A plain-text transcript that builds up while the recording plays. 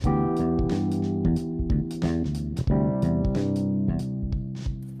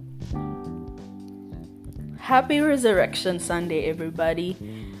Happy Resurrection Sunday, everybody.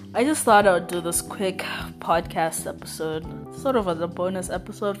 I just thought I would do this quick podcast episode, sort of as a bonus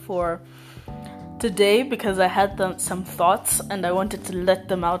episode for today, because I had some thoughts and I wanted to let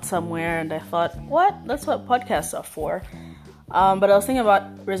them out somewhere, and I thought, that's what podcasts are for. But I was thinking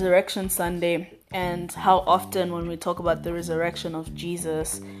about Resurrection Sunday and how often when we talk about the resurrection of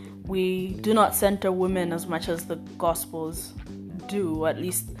Jesus, we do not center women as much as the Gospels do, at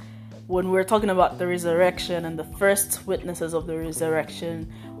least when we're talking about the resurrection, and the first witnesses of the resurrection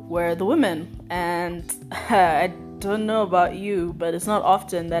were the women. And I don't know about you, but it's not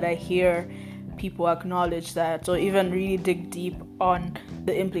often that I hear people acknowledge that or even really dig deep on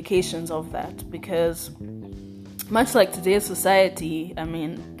the implications of that, because much like today's society,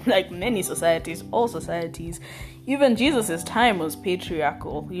 like many societies, all societies, even Jesus' time was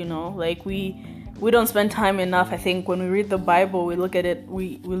patriarchal, like we don't spend time enough. I think when we read the Bible, we look at it,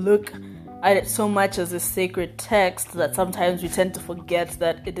 we look at it so much as a sacred text that sometimes we tend to forget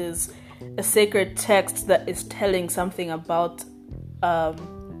that it is a sacred text that is telling something about a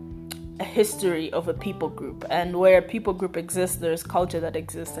history of a people group. And where a people group exists, there's culture that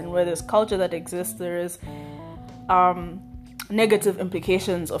exists. And where there's culture that exists, there is negative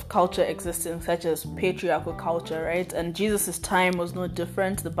implications of culture existing, such as patriarchal culture, right? And Jesus' time was no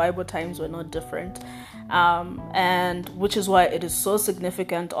different. The Bible times were no different. And which is why it is so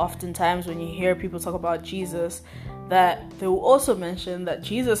significant oftentimes when you hear people talk about Jesus, that they will also mention that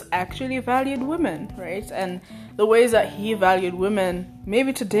Jesus actually valued women, right? And the ways that he valued women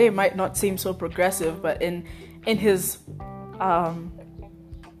maybe today might not seem so progressive, but in his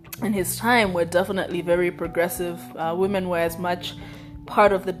time were definitely very progressive. Women were as much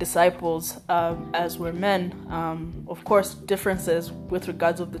part of the disciples as were men. Of course, differences with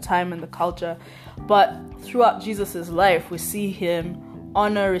regards of the time and the culture, but throughout Jesus' life, we see him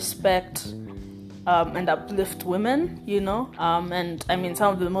honor, respect, and uplift women, and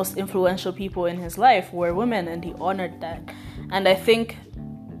some of the most influential people in his life were women, and he honored that. And I think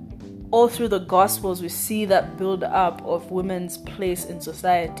all through the Gospels, we see that build up of women's place in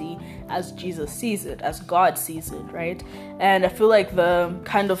society as Jesus sees it, as God sees it, right? And I feel like the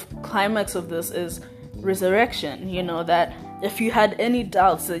kind of climax of this is resurrection, that if you had any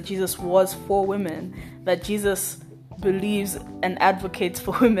doubts that Jesus was for women, that Jesus believes and advocates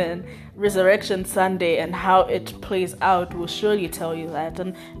for women, Resurrection Sunday and how it plays out will surely tell you that.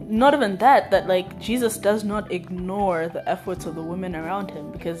 And not even that like Jesus does not ignore the efforts of the women around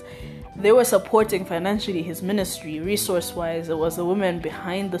him, because they were supporting financially his ministry, resource-wise. It was the women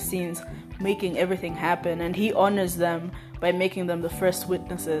behind the scenes making everything happen, and he honors them by making them the first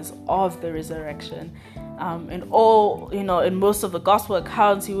witnesses of the resurrection. In most of the gospel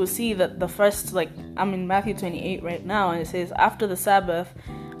accounts, you will see that the first, I'm in Matthew 28 right now, and it says, after the Sabbath,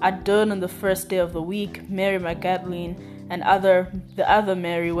 at dawn on the first day of the week, Mary Magdalene and the other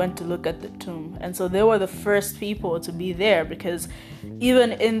Mary went to look at the tomb. And so they were the first people to be there, because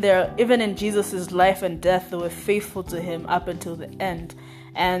even in Jesus' life and death, they were faithful to him up until the end.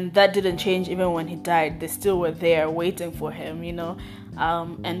 And that didn't change even when he died. They still were there waiting for him,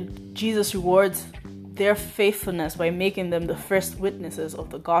 and Jesus rewards their faithfulness by making them the first witnesses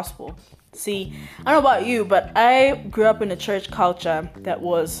of the gospel. See, I don't know about you, but I grew up in a church culture that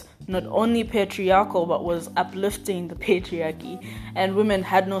was not only patriarchal, but was uplifting the patriarchy. And women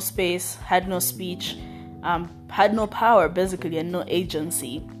had no space, had no speech, had no power, basically, and no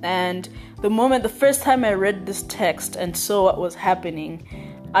agency. And the first time I read this text and saw what was happening,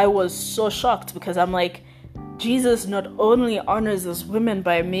 I was so shocked, because I'm like, Jesus not only honors those women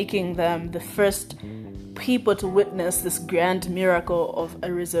by making them the first people to witness this grand miracle of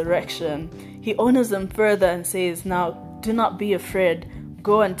a resurrection, he honors them further and says, now, do not be afraid.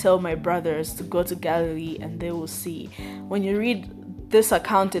 Go and tell my brothers to go to Galilee and they will see. When you read this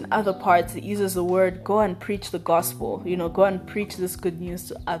account in other parts, it uses the word, go and preach the gospel, go and preach this good news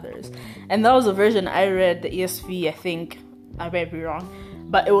to others. And that was a version I read, the ESV, I think. I might be wrong.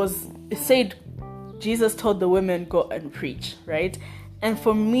 But it said, Jesus told the women, go and preach, right? And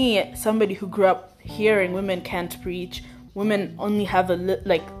for me, somebody who grew up hearing women can't preach, women only have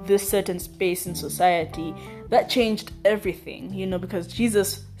this certain space in society, that changed everything, because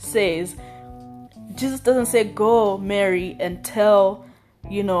Jesus doesn't say, go, Mary, and tell,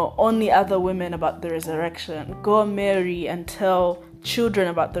 only other women about the resurrection. Go, Mary, and tell children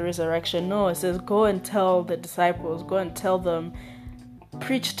about the resurrection. No, it says, go and tell the disciples, go and tell them,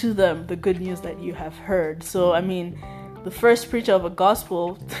 preach to them the good news that you have heard. So, the first preacher of a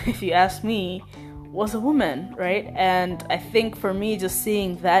gospel, if you ask me, was a woman, right? And I think for me, just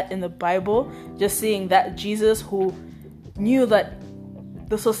seeing that in the Bible, just seeing that Jesus, who knew that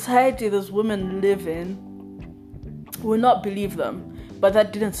the society those women live in would not believe them. But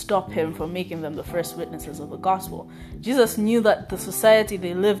that didn't stop him from making them the first witnesses of the gospel. Jesus knew that the society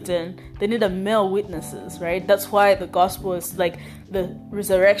they lived in, they needed male witnesses, right? That's why the gospel is like the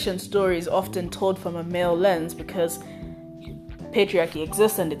resurrection story is often told from a male lens, because patriarchy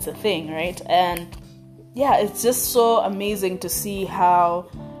exists and it's a thing, right? And yeah, it's just so amazing to see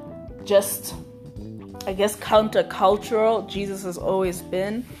how just, I guess, countercultural Jesus has always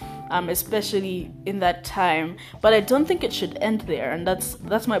been. Especially in that time. But I don't think it should end there, and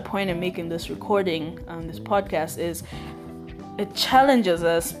that's my point in making this recording, this podcast, is it challenges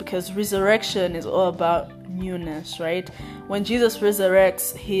us, because resurrection is all about newness, right? When Jesus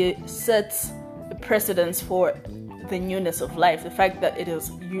resurrects, he sets a precedence for the newness of life, the fact that it is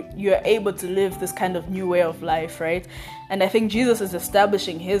you are able to live this kind of new way of life, right? And I think Jesus is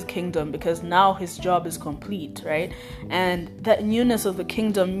establishing his kingdom, because now his job is complete, right? And that newness of the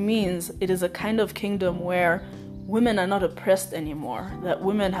kingdom means it is a kind of kingdom where women are not oppressed anymore, that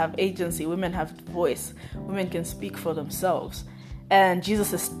women have agency, women have voice, women can speak for themselves. And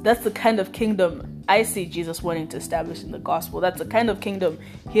that's the kind of kingdom I see Jesus wanting to establish in the gospel. That's the kind of kingdom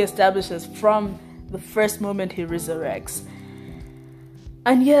he establishes from the first moment he resurrects.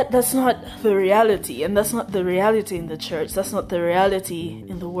 And yet that's not the reality, and that's not the reality in the church, that's not the reality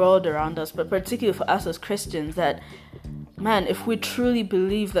in the world around us, but particularly for us as Christians, that, man, if we truly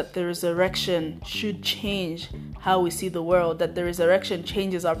believe that the resurrection should change how we see the world, that the resurrection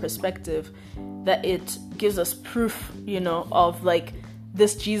changes our perspective, that it gives us proof, of like,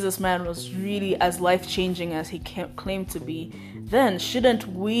 this Jesus man was really as life-changing as he claimed to be, then shouldn't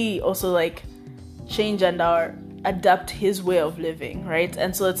we also change and adapt his way of living, right?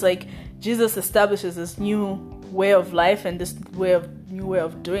 And so it's like Jesus establishes this new way of life and this new way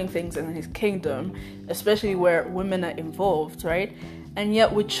of doing things in his kingdom, especially where women are involved, right? And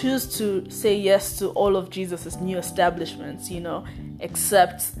yet we choose to say yes to all of Jesus's new establishments,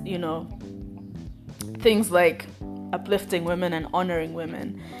 except, things like uplifting women and honoring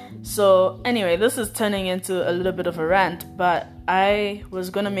women. So anyway, this is turning into a little bit of a rant, but I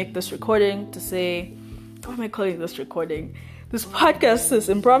was going to make this recording to say, what am I calling this recording? This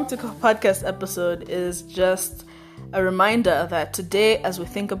impromptu podcast episode is just a reminder that today, as we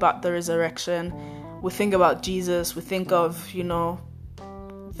think about the resurrection, we think about Jesus, we think of,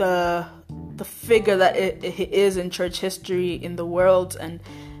 the figure that he is in church history, in the world, and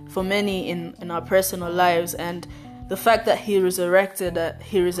for many in our personal lives, and the fact that he resurrected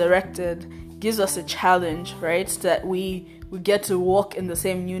gives us a challenge, right? That we get to walk in the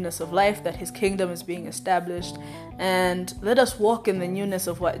same newness of life, that his kingdom is being established, and let us walk in the newness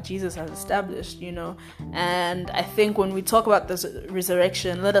of what Jesus has established, And I think when we talk about this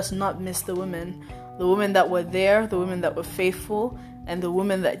resurrection, let us not miss the women that were there, the women that were faithful, and the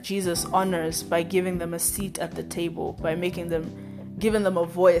women that Jesus honors by giving them a seat at the table, by giving them a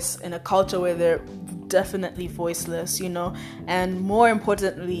voice in a culture where they're definitely voiceless, And more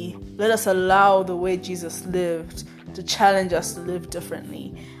importantly, let us allow the way Jesus lived to challenge us to live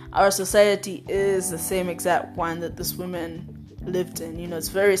differently. Our society is the same exact one that this woman lived in. It's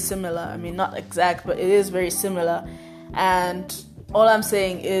very similar. I mean, not exact, but it is very similar. And all I'm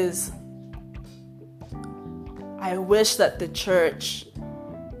saying is, I wish that the church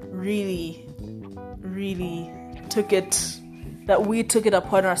really, really that we took it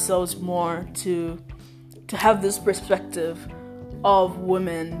upon ourselves more to have this perspective of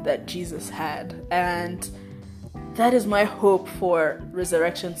women that Jesus had. And that is my hope for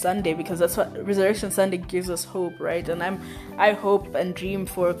Resurrection Sunday, because that's what Resurrection Sunday gives us, hope, right? And I hope and dream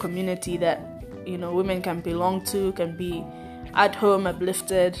for a community that, women can belong to, can be at home,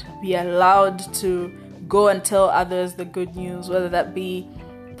 uplifted, be allowed to go and tell others the good news, whether that be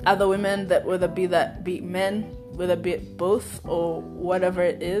other women, whether that be men, whether it be both, or whatever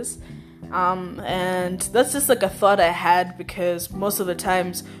it is. And that's just a thought I had, because most of the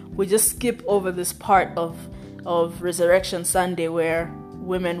times we just skip over this part of Resurrection Sunday where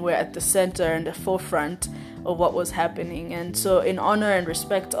women were at the center and the forefront of what was happening. And so in honor and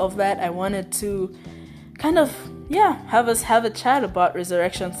respect of that, I wanted to kind of, have us have a chat about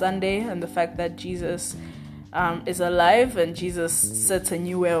Resurrection Sunday and the fact that Jesus is alive, and Jesus sets a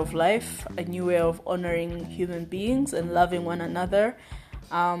new way of life, a new way of honoring human beings and loving one another.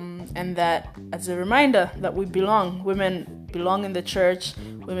 And that as a reminder that we belong. Women belong in the church.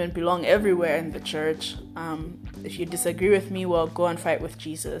 Women belong everywhere in the church. If you disagree with me, well, go and fight with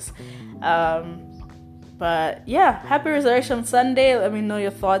Jesus. But happy Resurrection Sunday. Let me know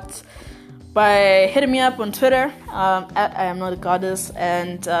your thoughts by hitting me up on Twitter at I am not a goddess,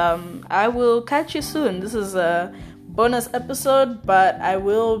 and I will catch you soon. This is bonus episode, but I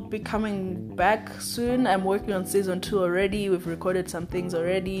will be coming back soon. I'm working on season 2 already. We've recorded some things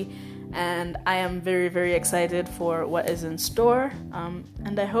already, and I am very, very excited for what is in store.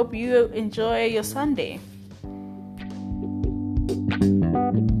 And I hope you enjoy your Sunday.